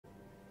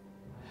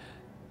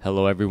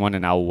Hello everyone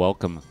and now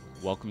welcome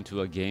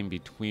to a game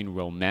between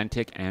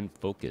Romantic and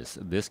FoCuS.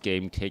 This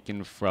game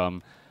taken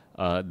from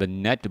the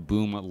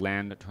BetBoom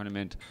LAN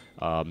tournament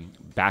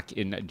back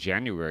in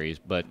January,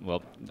 but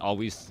well,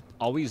 always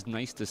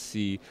nice to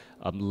see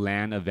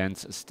LAN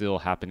events still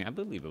happening. I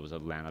believe it was a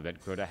LAN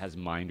event. Crota has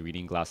mind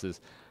reading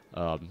glasses.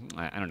 I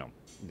don't know,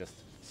 just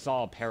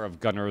saw a pair of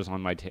gunners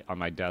on my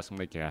desk. I'm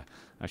like, yeah,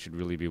 I should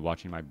really be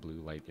watching my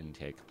blue light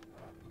intake.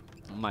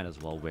 Might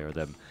as well wear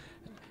them.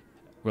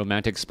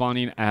 Romantic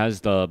spawning as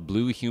the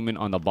blue human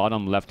on the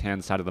bottom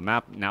left-hand side of the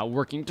map, now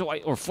working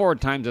twice or 4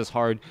 times as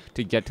hard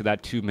to get to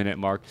that 2-minute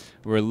mark.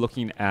 We're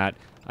looking at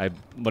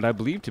what I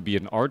believe to be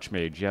an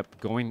Archmage, yep,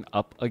 going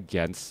up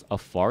against a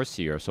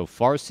Farseer. So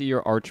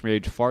Farseer,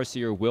 Archmage.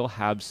 Farseer will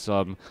have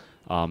some,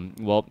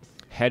 well,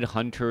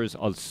 headhunters,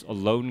 a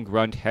lone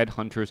grunt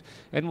headhunters,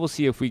 and we'll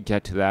see if we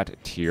get to that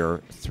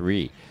tier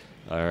 3.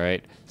 All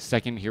right,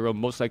 second hero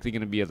most likely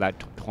going to be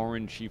that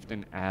Tauren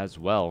Chieftain as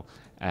well,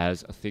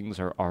 as things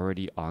are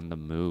already on the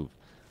move.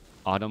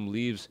 Autumn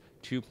Leaves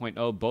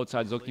 2.0, both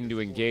sides looking to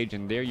engage,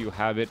 and there you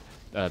have it,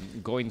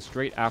 going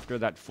straight after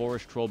that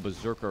Forest Troll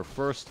Berserker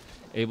first,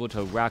 able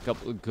to rack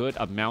up a good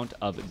amount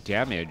of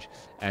damage,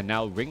 and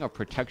now Ring of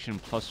Protection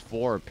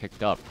 +4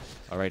 picked up.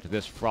 All right,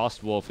 this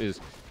Frost Wolf is,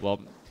 well,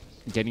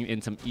 getting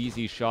in some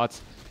easy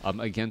shots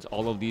against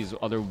all of these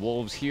other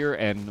wolves here,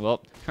 and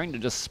well, trying to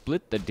just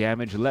split the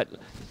damage, let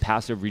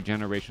passive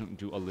regeneration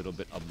do a little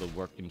bit of the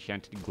work.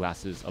 Enchanted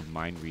Glasses of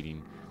Mind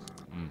Reading.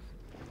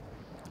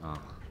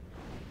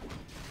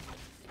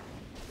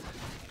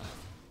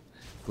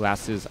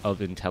 Glasses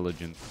of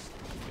Intelligence.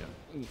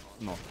 Yeah.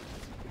 No.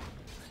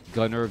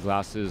 Gunner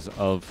Glasses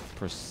of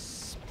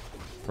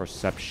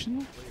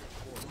Perception?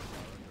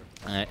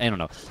 I don't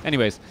know.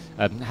 Anyways,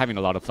 having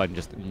a lot of fun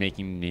just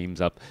making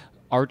names up.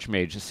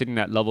 Archmage sitting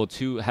at level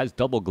 2 has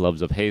double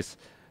gloves of haste.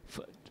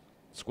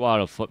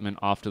 Squad of footmen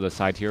off to the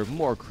side here.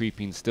 More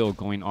creeping still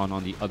going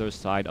on the other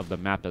side of the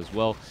map as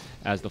well,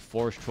 as the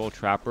Forest Troll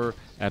Trapper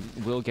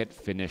will get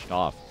finished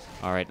off.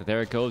 All right,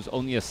 there it goes.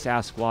 Only a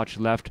Sasquatch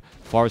left.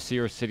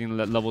 Farseer sitting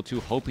at level 2,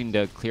 hoping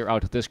to clear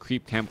out this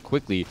creep camp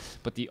quickly,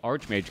 but the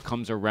Archmage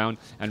comes around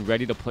and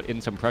ready to put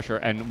in some pressure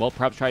and, well,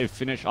 perhaps try to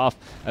finish off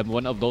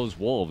one of those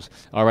wolves.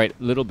 All right,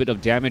 little bit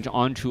of damage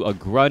onto a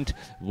grunt.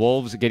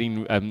 Wolves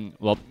getting,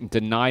 well,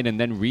 denied and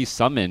then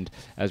resummoned,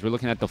 as we're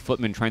looking at the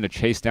footmen trying to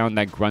chase down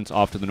that grunt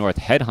off to the north.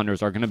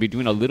 Headhunters are going to be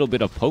doing a little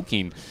bit of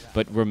poking,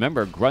 but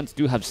remember, grunts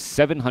do have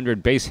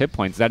 700 base hit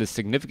points. That is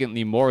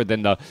significantly more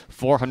than the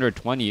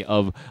 420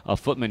 of a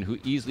footman, who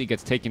easily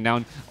gets taken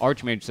down.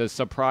 Archmage says,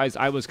 surprise,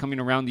 I was coming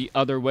around the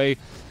other way.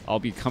 I'll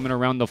be coming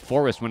around the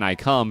forest when I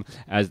come,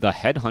 as the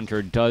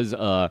headhunter does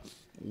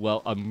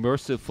well, a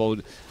merciful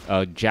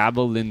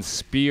javelin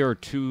spear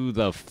to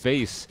the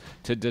face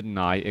to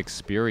deny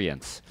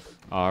experience.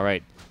 All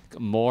right,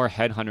 more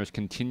headhunters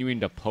continuing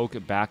to poke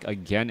back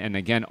again and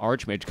again.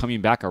 Archmage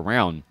coming back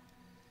around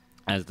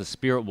as the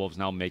Spirit Wolves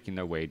now making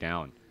their way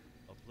down.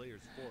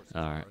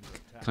 All right,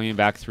 coming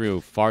back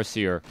through.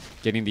 Farseer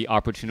getting the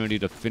opportunity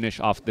to finish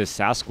off this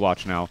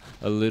Sasquatch now.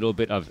 A little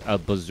bit of a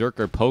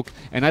Berserker poke.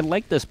 And I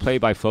like this play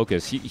by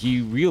FoCuS.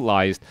 He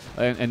realized,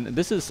 and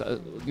this is,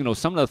 you know,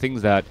 some of the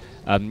things that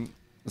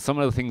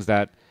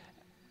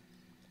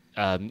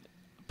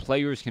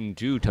players can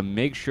do to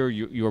make sure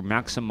you're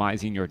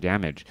maximizing your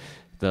damage.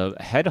 The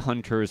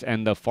Headhunters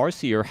and the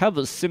Farseer have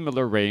a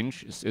similar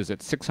range. Is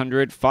it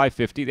 600,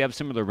 550? They have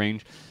similar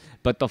range.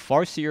 But the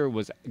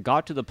Farseer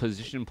got to the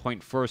position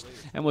point first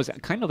and was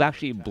kind of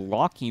actually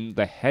blocking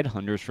the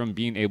Headhunters from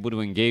being able to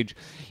engage.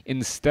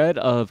 Instead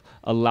of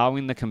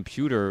allowing the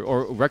computer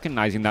or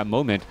recognizing that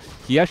moment,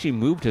 he actually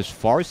moved his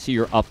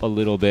Farseer up a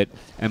little bit,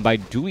 and by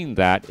doing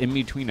that, in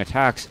between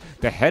attacks,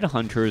 the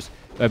Headhunters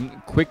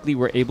quickly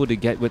were able to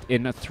get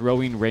within a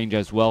throwing range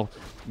as well,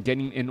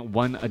 getting in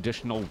one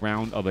additional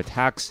round of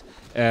attacks.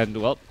 And,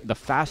 well, the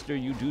faster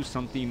you do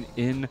something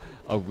in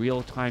a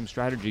real-time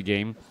strategy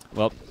game,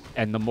 well,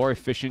 and the more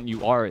efficient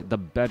you are, the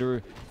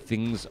better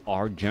things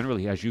are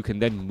generally, as you can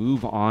then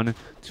move on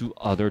to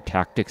other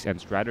tactics and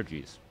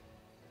strategies.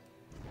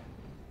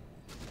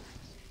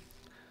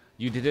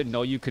 You didn't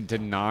know you could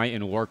deny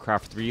in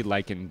WarCraft 3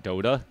 like in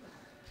Dota?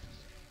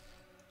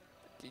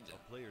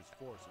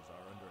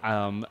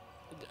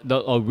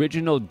 The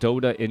original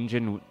Dota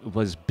engine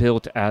was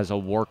built as a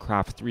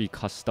WarCraft 3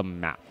 custom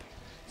map.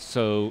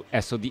 So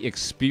the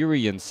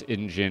experience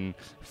engine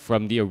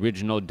from the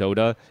original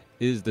Dota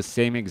is the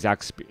same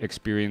exact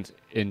experience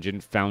engine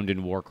found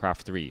in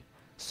WarCraft 3.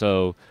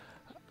 So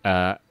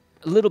a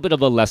little bit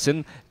of a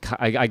lesson.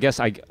 I guess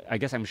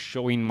I'm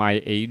showing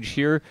my age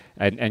here,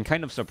 and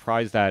kind of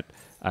surprised that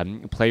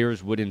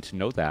players wouldn't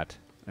know that.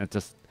 It's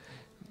just,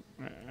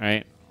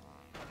 right?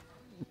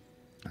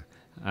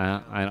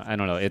 I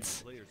don't know.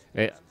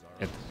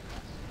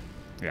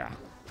 Yeah.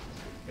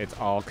 It's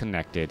all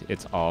connected.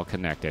 It's all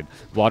connected.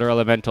 Water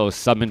Elemental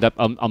summoned up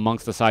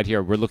amongst the side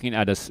here. We're looking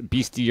at a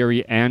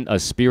Bestiary and a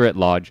Spirit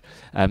Lodge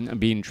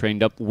being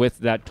trained up with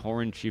that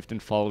Tauren Chieftain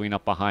following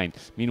up behind.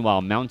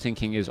 Meanwhile, Mountain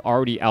King is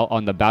already out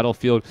on the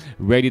battlefield,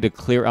 ready to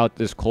clear out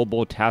this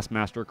Kobold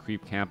Taskmaster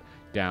creep camp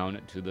down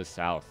to the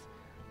south.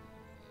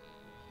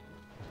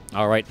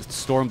 All right,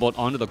 Stormbolt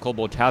onto the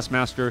Kobold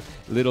Taskmaster.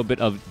 A little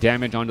bit of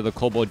damage onto the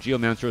Kobold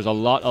Geomancers. A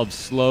lot of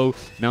slow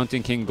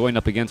Mountain King going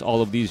up against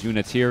all of these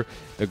units here.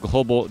 The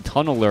Kobold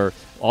Tunneler,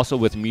 also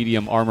with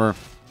medium armor,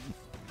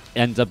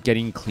 ends up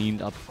getting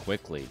cleaned up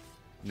quickly.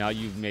 Now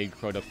you've made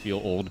Crota feel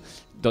old.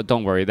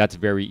 Don't worry, that's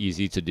very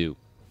easy to do.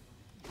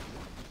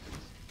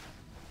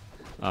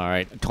 All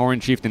right,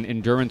 Tauren Chieftain,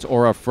 Endurance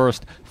Aura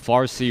first.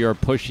 Farseer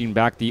pushing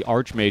back the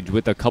Archmage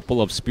with a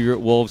couple of Spirit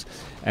Wolves.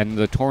 And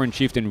the Tauren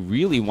Chieftain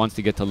really wants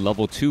to get to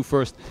level 2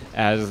 first,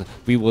 as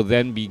we will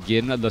then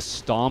begin the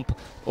Stomp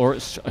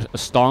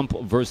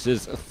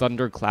versus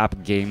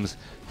Thunderclap games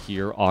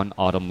here on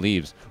Autumn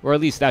Leaves. Or at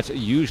least that's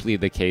usually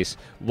the case.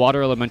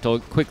 Water Elemental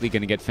quickly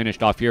going to get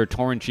finished off here.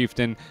 Tauren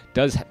Chieftain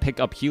does pick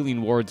up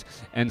healing wards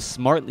and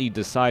smartly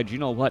decides, you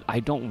know what, I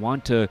don't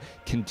want to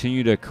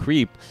continue to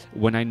creep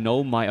when I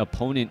know my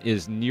opponent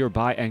is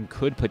nearby and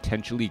could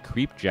potentially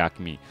creep jack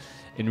me.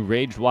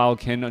 Enraged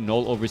Wildkin,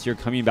 Null Overseer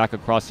coming back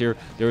across here.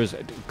 There's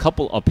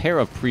a pair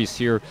of priests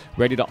here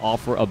ready to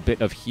offer a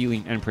bit of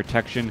healing and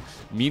protection.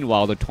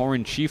 Meanwhile, the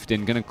Tauren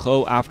Chieftain going to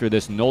go after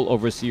this Null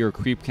Overseer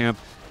creep camp.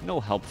 No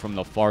help from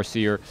the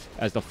Farseer,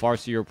 as the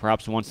Farseer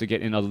perhaps wants to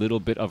get in a little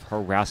bit of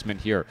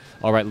harassment here.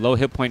 All right, low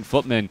hit point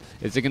Footman.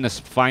 Is it going to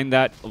find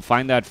that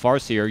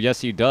Farseer?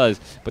 Yes, he does,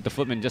 but the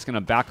Footman just going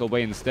to back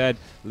away instead.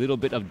 A little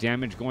bit of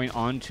damage going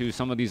on to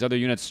some of these other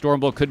units.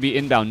 Stormbolt could be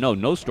inbound. No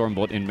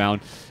Stormbolt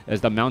inbound,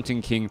 as the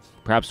Mountain King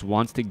perhaps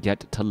wants to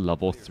get to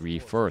level 3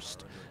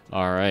 first.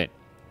 All right.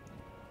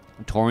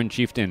 Tauren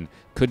Chieftain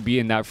could be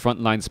in that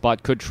frontline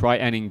spot, could try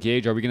and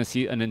engage. Are we going to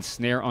see an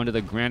ensnare onto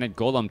the Granite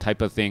Golem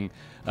type of thing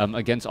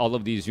against all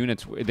of these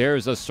units?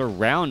 There's a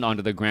surround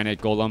onto the Granite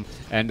Golem,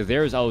 and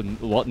there's a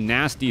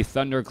nasty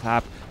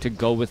Thunderclap to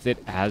go with it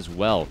as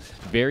well.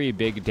 Very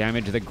big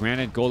damage. The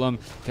Granite Golem,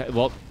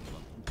 well,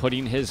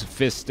 putting his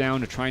fists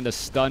down, trying to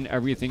stun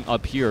everything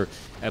up here.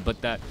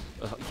 But that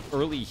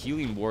early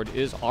healing ward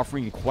is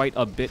offering quite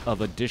a bit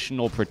of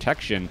additional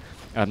protection,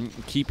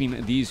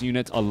 keeping these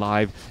units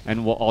alive,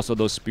 and also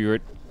those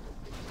spirit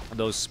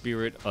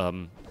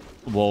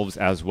wolves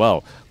as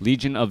well.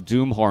 Legion of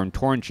Doomhorn,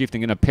 Tauren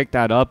Chieftain going to pick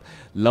that up.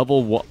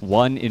 Level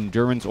 1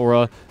 Endurance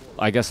Aura,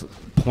 I guess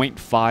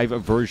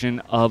 0.5 version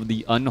of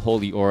the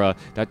Unholy Aura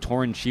that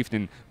Tauren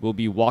Chieftain will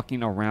be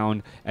walking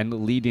around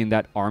and leading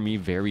that army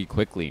very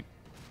quickly.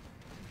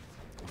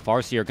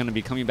 Farseer going to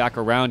be coming back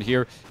around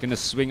here, going to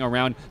swing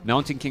around.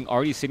 Mountain King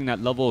already sitting at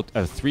level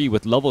 3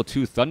 with level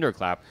 2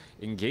 Thunderclap.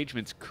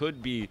 Engagements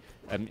could be,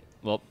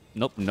 well,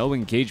 nope, no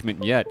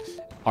engagement yet.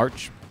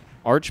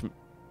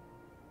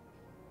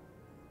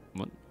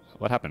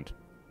 What happened?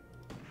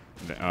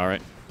 All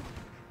right.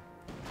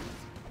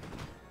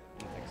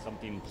 Like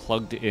something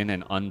plugged in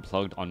and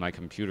unplugged on my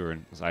computer,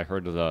 and as I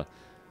heard the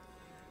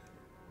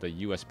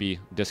USB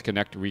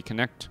disconnect,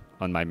 reconnect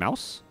on my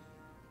mouse.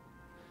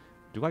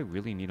 Do I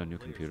really need a new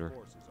computer?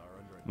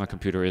 My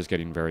computer is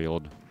getting very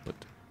old, but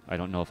I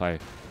don't know if I...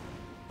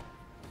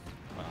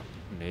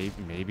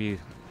 maybe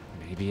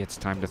it's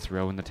time to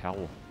throw in the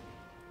towel.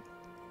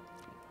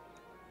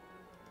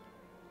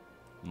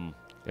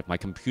 If my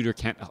computer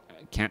can't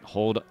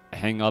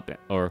hang up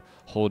or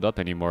hold up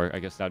anymore, I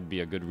guess that'd be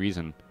a good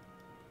reason.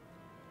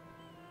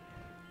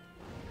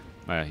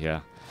 Yeah.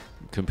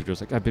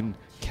 Computer's like, I've been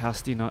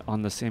casting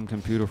on the same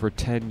computer for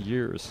 10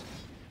 years.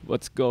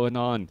 What's going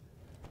on?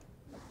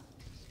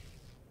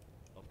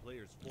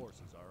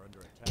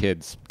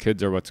 Kids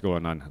are what's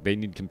going on. They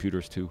need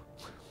computers too.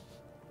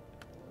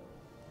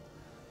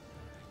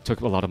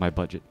 Took a lot of my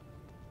budget.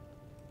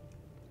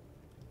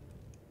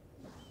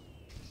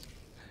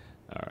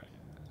 All right.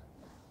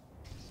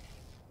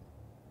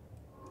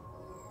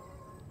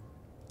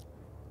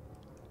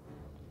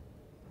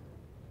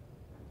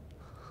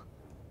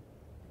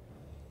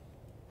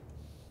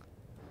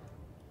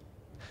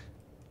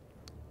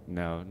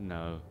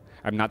 No.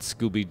 I'm not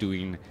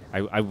Scooby-Dooing.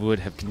 I would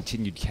have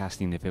continued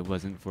casting if it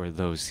wasn't for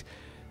those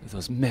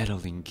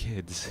meddling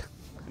kids.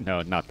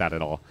 No, not that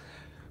at all.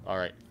 All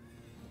right.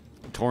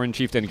 Tauren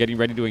Chieftain getting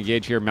ready to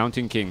engage here.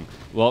 Mountain King.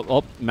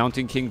 Well,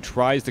 Mountain King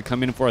tries to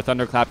come in for a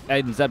Thunderclap,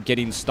 ends up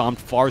getting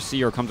stomped.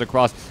 Farseer comes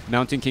across.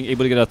 Mountain King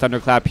able to get a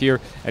Thunderclap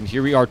here. And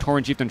here we are,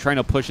 Tauren Chieftain trying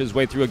to push his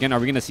way through again. Are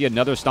we going to see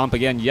another stomp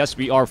again? Yes,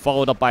 we are,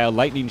 followed up by a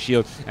Lightning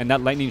Shield. And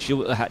that Lightning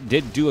Shield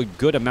did do a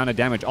good amount of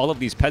damage. All of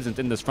these peasants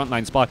in this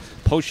frontline spot.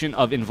 Potion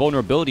of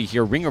Invulnerability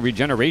here. Ring of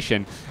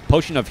Regeneration.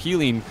 Potion of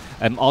Healing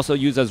also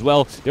used as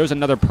well. There's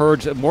another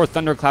Purge. More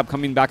Thunderclap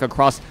coming back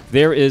across.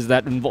 There is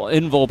that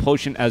Invul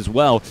Potion as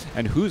well.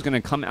 And who's going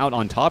to come out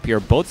on top here?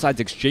 Both sides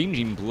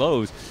exchanging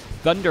blows.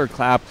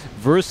 Thunderclap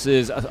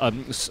versus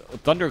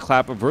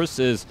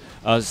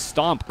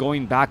Stomp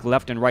going back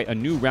left and right. A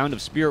new round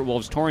of Spirit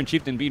Wolves. Tauren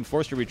Chieftain being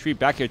forced to retreat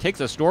back here. Takes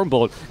a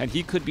Stormbolt, and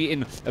he could be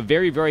in a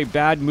very, very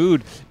bad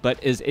mood,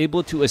 but is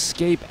able to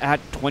escape at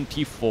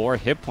 24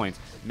 hit points.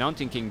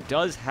 Mountain King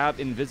does have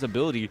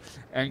invisibility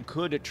and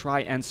could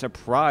try and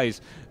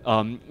surprise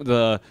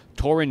the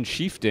Tauren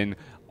Chieftain.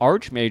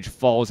 Archmage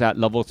falls at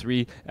level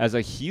 3 as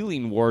a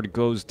healing ward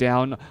goes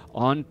down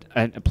on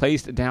and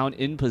placed down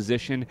in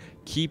position,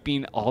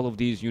 keeping all of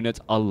these units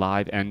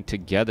alive and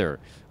together.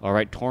 All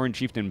right, Tauren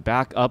Chieftain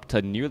back up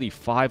to nearly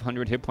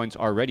 500 hit points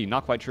already.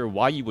 Not quite sure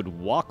why you would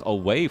walk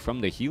away from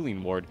the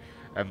healing ward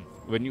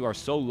when you are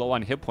so low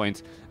on hit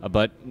points,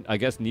 but I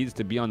guess needs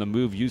to be on the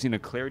move using a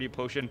Clarity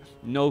Potion.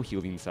 No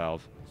healing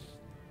salve.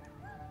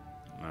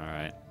 All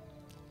right.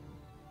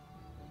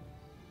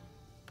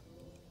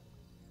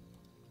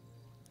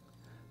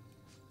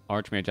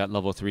 Archmage at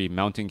level 3,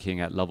 Mountain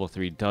King at level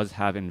 3 does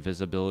have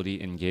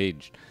invisibility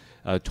engaged.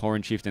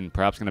 Tauren Chieftain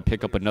perhaps going to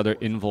pick up another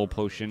Invul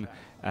Potion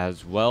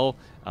as well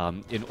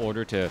in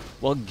order to,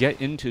 well, get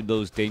into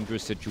those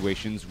dangerous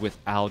situations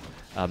without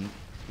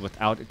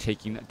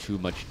taking too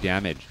much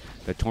damage.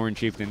 The Tauren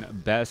Chieftain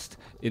best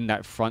in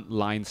that front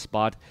line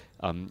spot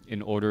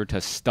in order to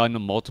stun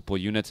multiple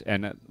units,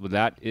 and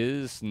that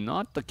is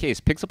not the case.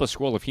 Picks up a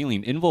Scroll of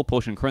Healing. Invul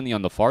Potion currently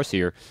on the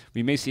Farseer.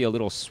 We may see a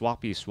little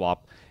swappy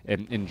swap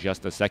in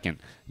just a second.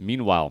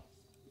 Meanwhile,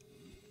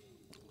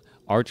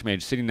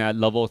 Archmage sitting at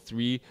level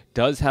 3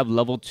 does have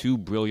level 2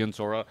 Brilliance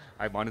Aura.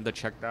 I wanted to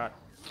check that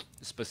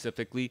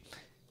specifically.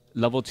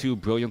 Level 2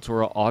 Brilliance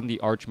Aura on the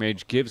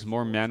Archmage gives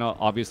more mana,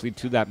 obviously,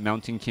 to that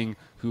Mountain King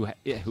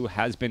who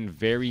has been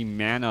very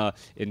mana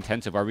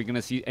intensive. Are we going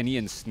to see any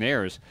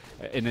ensnares?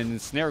 And an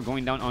ensnare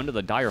going down onto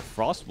the Dire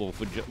Frostwolf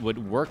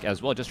would work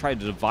as well. Just try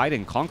to divide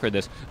and conquer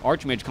this.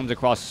 Archmage comes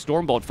across,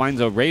 Stormbolt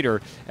finds a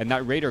Raider, and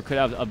that Raider could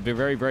have a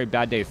very, very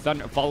bad day.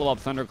 Follow-up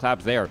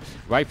Thunderclaps there.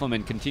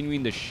 Rifleman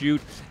continuing to shoot,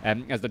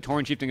 and as the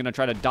Tauren Chieftain going to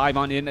try to dive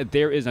on in,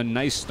 there is a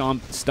nice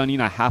stomp, stunning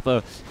a half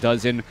a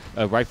dozen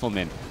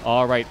Riflemen.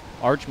 All right,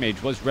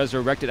 Archmage was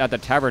resurrected at the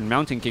tavern.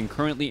 Mountain King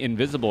currently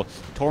invisible.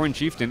 Tauren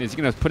Chieftain is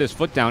going to put his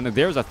foot down, and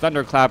there's a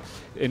Thunderclap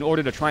in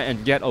order to try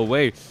and get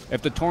away.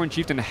 If the Tauren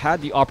Chieftain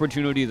had the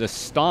opportunity to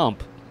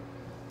stomp,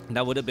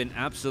 that would have been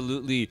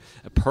absolutely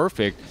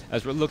perfect,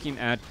 as we're looking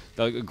at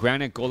the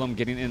Granite Golem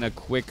getting in a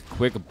quick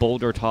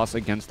boulder toss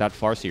against that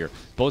Farseer.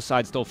 Both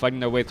sides still fighting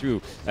their way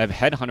through.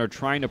 Headhunter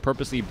trying to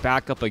purposely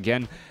back up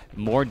again.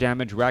 More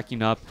damage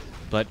racking up,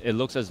 but it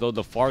looks as though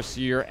the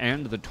Farseer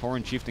and the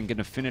Tauren Chieftain going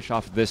to finish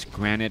off this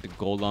Granite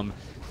Golem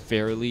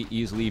fairly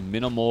easily.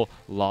 Minimal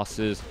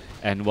losses,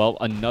 and, well,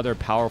 another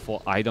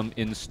powerful item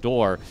in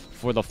store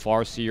for the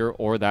Farseer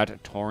or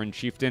that Tauren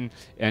Chieftain,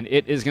 and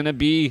it is going to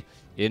be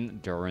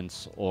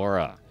Endurance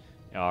Aura.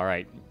 All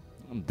right,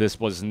 this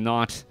was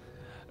not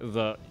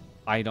the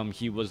item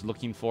he was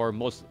looking for.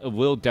 Most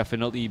will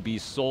definitely be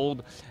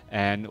sold,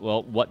 and,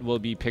 well, what will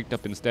be picked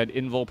up instead?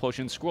 Invul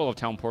Potion, Scroll of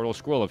Town Portal,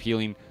 Scroll of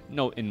Healing.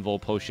 No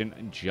Invul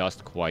Potion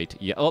just quite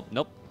yet. Oh,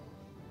 nope.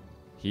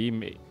 He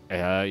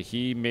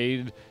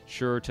made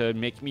sure to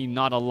make me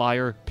not a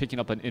liar, picking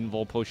up an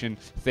Invul Potion.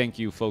 Thank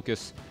you,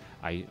 FoCuS.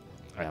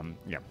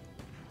 Yeah.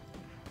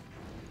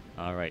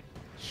 All right.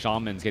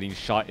 Shaman's getting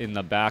shot in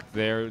the back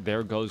there.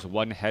 There goes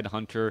one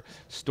Headhunter.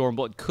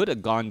 Stormbolt could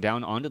have gone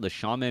down onto the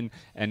Shaman,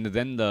 and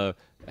then the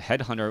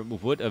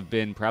Headhunter would have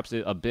been perhaps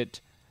a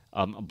bit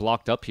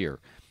blocked up here.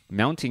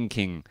 Mountain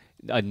King,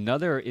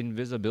 another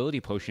invisibility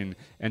potion,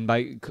 and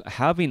by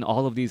having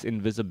all of these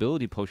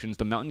invisibility potions,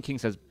 the Mountain King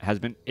has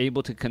been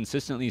able to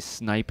consistently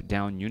snipe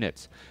down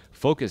units.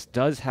 FoCuS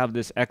does have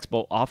this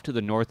Expo off to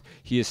the north.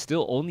 He is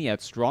still only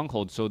at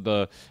Stronghold, so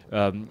the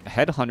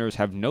Headhunters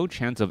have no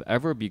chance of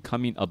ever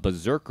becoming a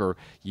Berserker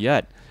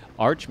yet.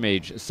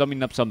 Archmage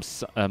summing up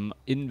some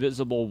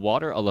invisible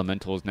water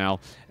elementals now,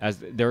 as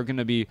they're going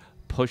to be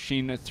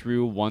pushing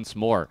through once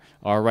more.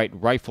 All right,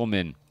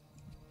 Rifleman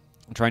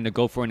trying to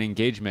go for an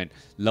engagement.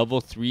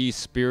 Level 3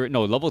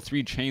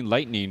 Chain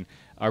Lightning.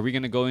 Are we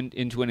going to go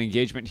into an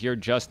engagement here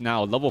just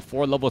now? Level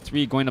 4, level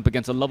 3 going up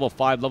against a level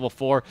 5, level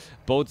 4.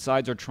 Both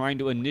sides are trying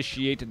to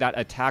initiate that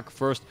attack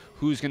first.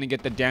 Who's going to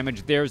get the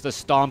damage? There's the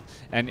stomp,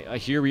 and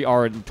here we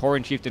are.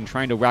 Tauren Chieftain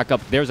trying to rack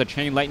up. There's a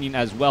Chain Lightning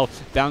as well,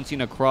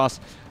 bouncing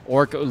across.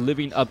 Orc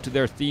living up to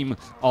their theme,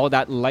 all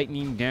that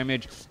lightning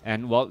damage,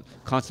 and, well,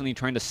 constantly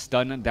trying to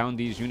stun down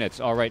these units.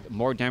 All right,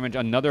 more damage.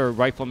 Another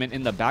Rifleman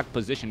in the back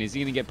position. Is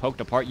he going to get poked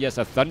apart? Yes,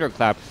 a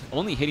Thunderclap.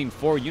 Only hitting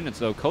 4 units,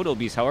 though. Kodo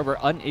Beast, however,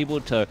 unable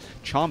to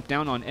chomp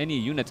down on any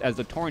units, as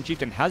the Tauren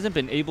Chieftain hasn't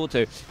been able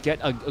to get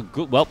a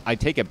good... Well, I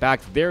take it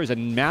back. There's a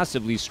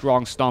massively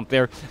strong stomp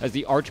there, as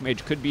the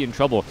Archmage could be in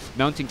trouble.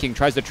 Mountain King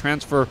tries to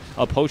transfer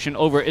a potion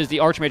over. Is the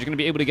Archmage going to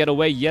be able to get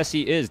away? Yes,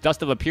 he is.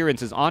 Dust of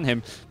Appearance is on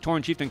him.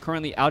 Tauren Chieftain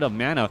currently out out of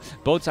mana.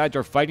 Both sides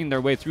are fighting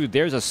their way through.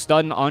 There's a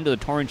stun onto the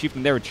Tauren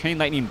Chieftain there. Chain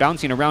Lightning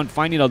bouncing around,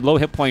 finding a low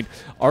hit point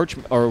Arch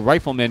or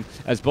Rifleman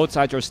as both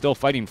sides are still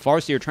fighting.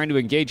 Farseer trying to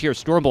engage here.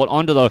 Stormbolt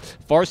onto the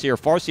Farseer.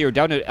 Farseer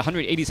down to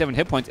 187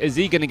 hit points. Is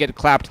he going to get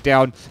clapped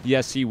down?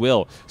 Yes, he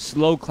will.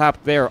 Slow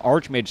clap there.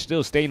 Archmage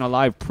still staying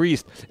alive.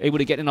 Priest able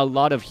to get in a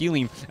lot of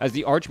healing as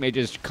the Archmage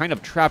is kind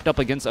of trapped up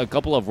against a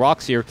couple of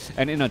rocks here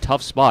and in a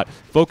tough spot.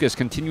 FoCuS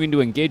continuing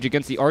to engage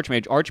against the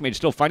Archmage. Archmage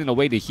still finding a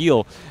way to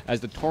heal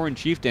as the Tauren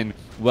Chieftain,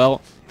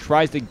 well,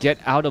 tries to get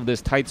out of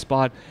this tight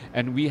spot,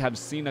 and we have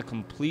seen a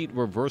complete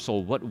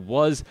reversal. What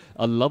was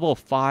a level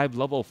 5,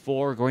 level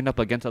 4 going up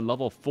against a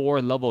level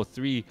 4, level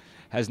 3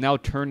 has now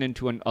turned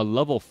into a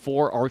level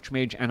 4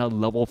 Archmage and a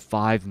level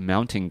 5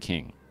 Mountain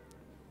King.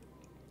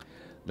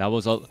 That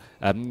was the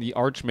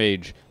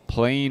Archmage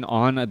playing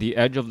on the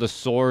edge of the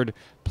sword,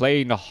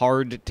 playing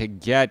hard to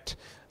get,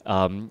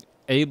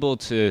 able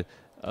to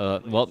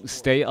well,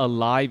 stay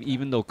alive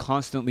even though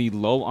constantly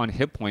low on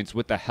hit points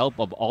with the help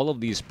of all of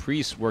these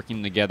priests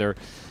working together.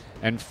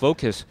 And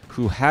FoCuS,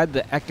 who had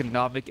the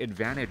economic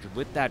advantage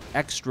with that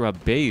extra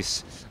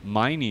base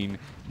mining,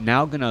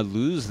 now going to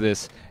lose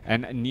this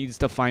and needs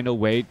to find a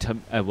way to,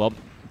 well,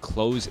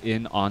 close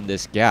in on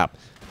this gap.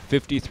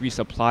 53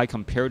 supply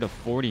compared to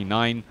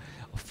 49.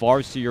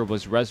 Farseer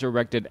was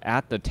resurrected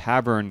at the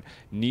tavern,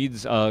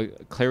 needs a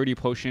clarity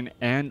potion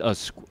and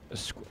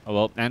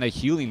a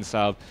healing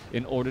salve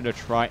in order to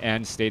try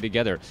and stay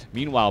together.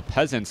 Meanwhile,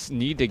 peasants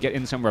need to get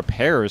in some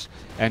repairs,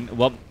 and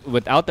well,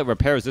 without the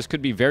repairs, this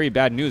could be very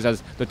bad news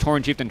as the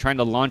Tauren Chieftain trying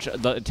to launch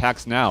the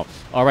attacks now.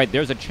 All right,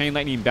 there's a Chain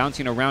Lightning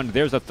bouncing around.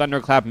 There's a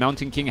Thunderclap.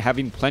 Mountain King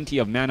having plenty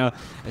of mana,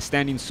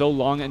 standing so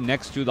long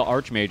next to the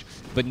Archmage.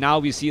 But now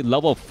we see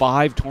level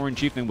 5 Tauren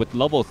Chieftain with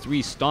level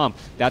 3 Stomp.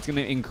 That's going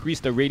to increase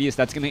the radius.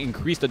 That's going to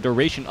increase the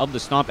duration of the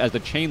Stomp as the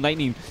Chain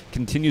Lightning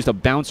continues to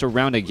bounce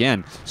around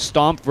again.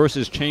 Stomp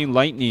versus Chain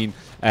Lightning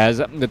as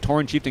the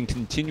Tauren Chieftain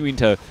continuing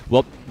to,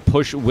 well,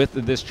 push with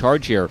this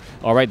charge here.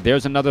 All right,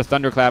 there's another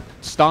Thunderclap.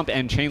 Stomp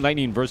and Chain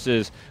Lightning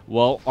versus,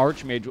 well,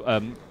 Archmage,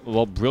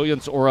 well,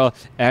 Brilliance Aura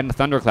and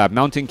Thunderclap.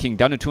 Mountain King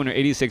down to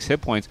 286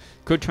 hit points.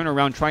 Could turn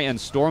around, try and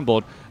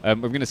Stormbolt. We're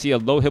going to see a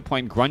low hit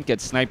point Grunt get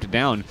sniped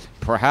down.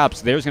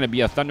 Perhaps there's going to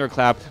be a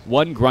Thunderclap,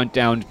 1 Grunt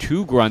down,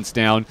 2 Grunts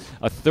down.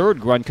 A 3rd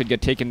Grunt could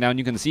get taken down.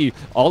 You can see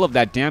all of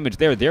that damage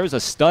there. There's a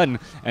stun,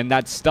 and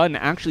that stun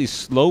actually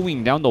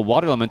slowing down the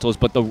Water Elementals,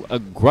 but the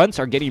Grunts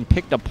are getting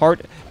picked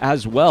apart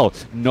as well.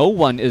 No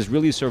one is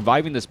really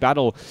surviving this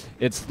battle.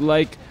 It's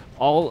like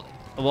all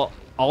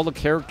the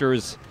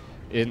characters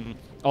in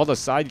all the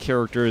side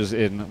characters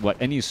in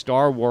any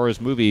Star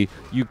Wars movie,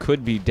 you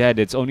could be dead.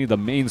 It's only the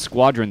main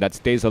squadron that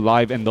stays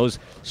alive, and those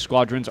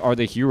squadrons are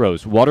the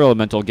heroes. Water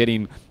Elemental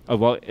getting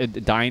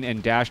dying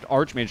and dashed.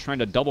 Archmage trying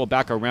to double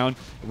back around.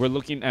 We're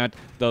looking at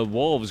the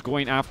Wolves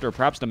going after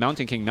perhaps the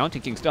Mountain King.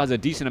 Mountain King still has a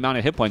decent amount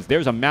of hit points.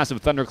 There's a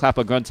massive Thunderclap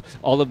against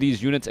all of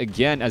these units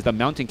again as the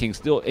Mountain King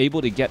still able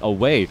to get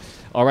away.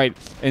 All right,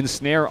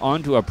 ensnare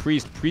onto a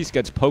Priest. Priest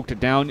gets poked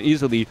down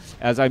easily.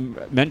 As I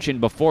mentioned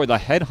before, the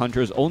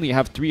Headhunters only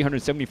have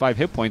 375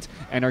 hit points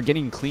and are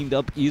getting cleaned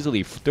up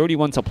easily.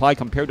 31 supply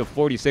compared to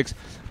 46.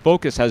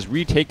 FoCuS has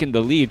retaken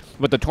the lead,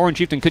 but the Tauren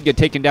Chieftain could get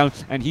taken down,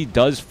 and he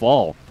does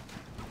fall.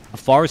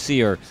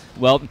 Farseer,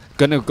 well,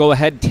 gonna go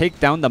ahead and take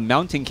down the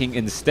Mountain King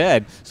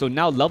instead. So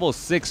now level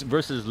 6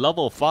 versus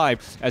level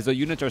 5 as the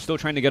units are still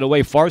trying to get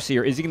away.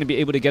 Farseer, is he gonna be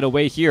able to get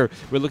away here?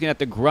 We're looking at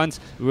the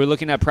Grunts. We're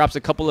looking at perhaps a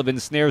couple of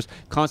ensnares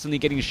constantly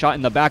getting shot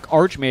in the back.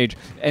 Archmage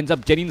ends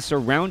up getting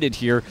surrounded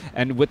here,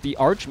 and with the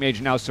Archmage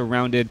now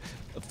surrounded,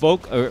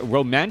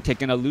 Romantic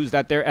gonna lose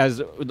that there as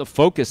the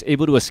FoCuS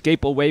able to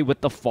escape away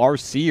with the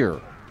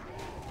Farseer.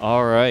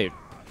 All right.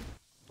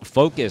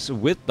 FoCuS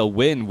with the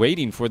win,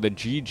 waiting for the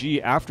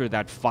GG after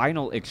that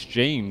final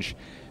exchange.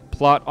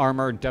 Plot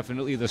armor,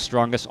 definitely the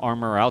strongest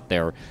armor out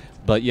there.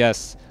 But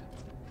yes,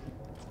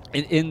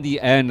 in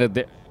the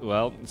end,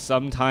 well,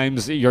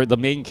 sometimes the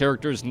main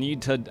characters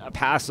need to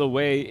pass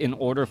away in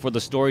order for the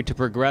story to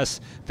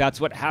progress. That's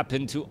what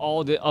happened to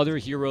all the other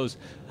heroes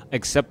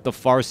except the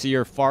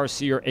Farseer.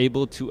 Farseer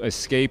able to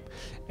escape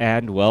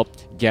and, well,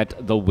 get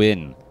the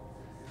win.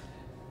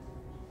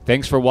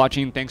 Thanks for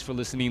watching. Thanks for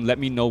listening. Let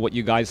me know what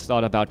you guys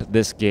thought about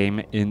this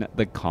game in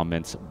the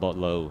comments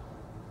below.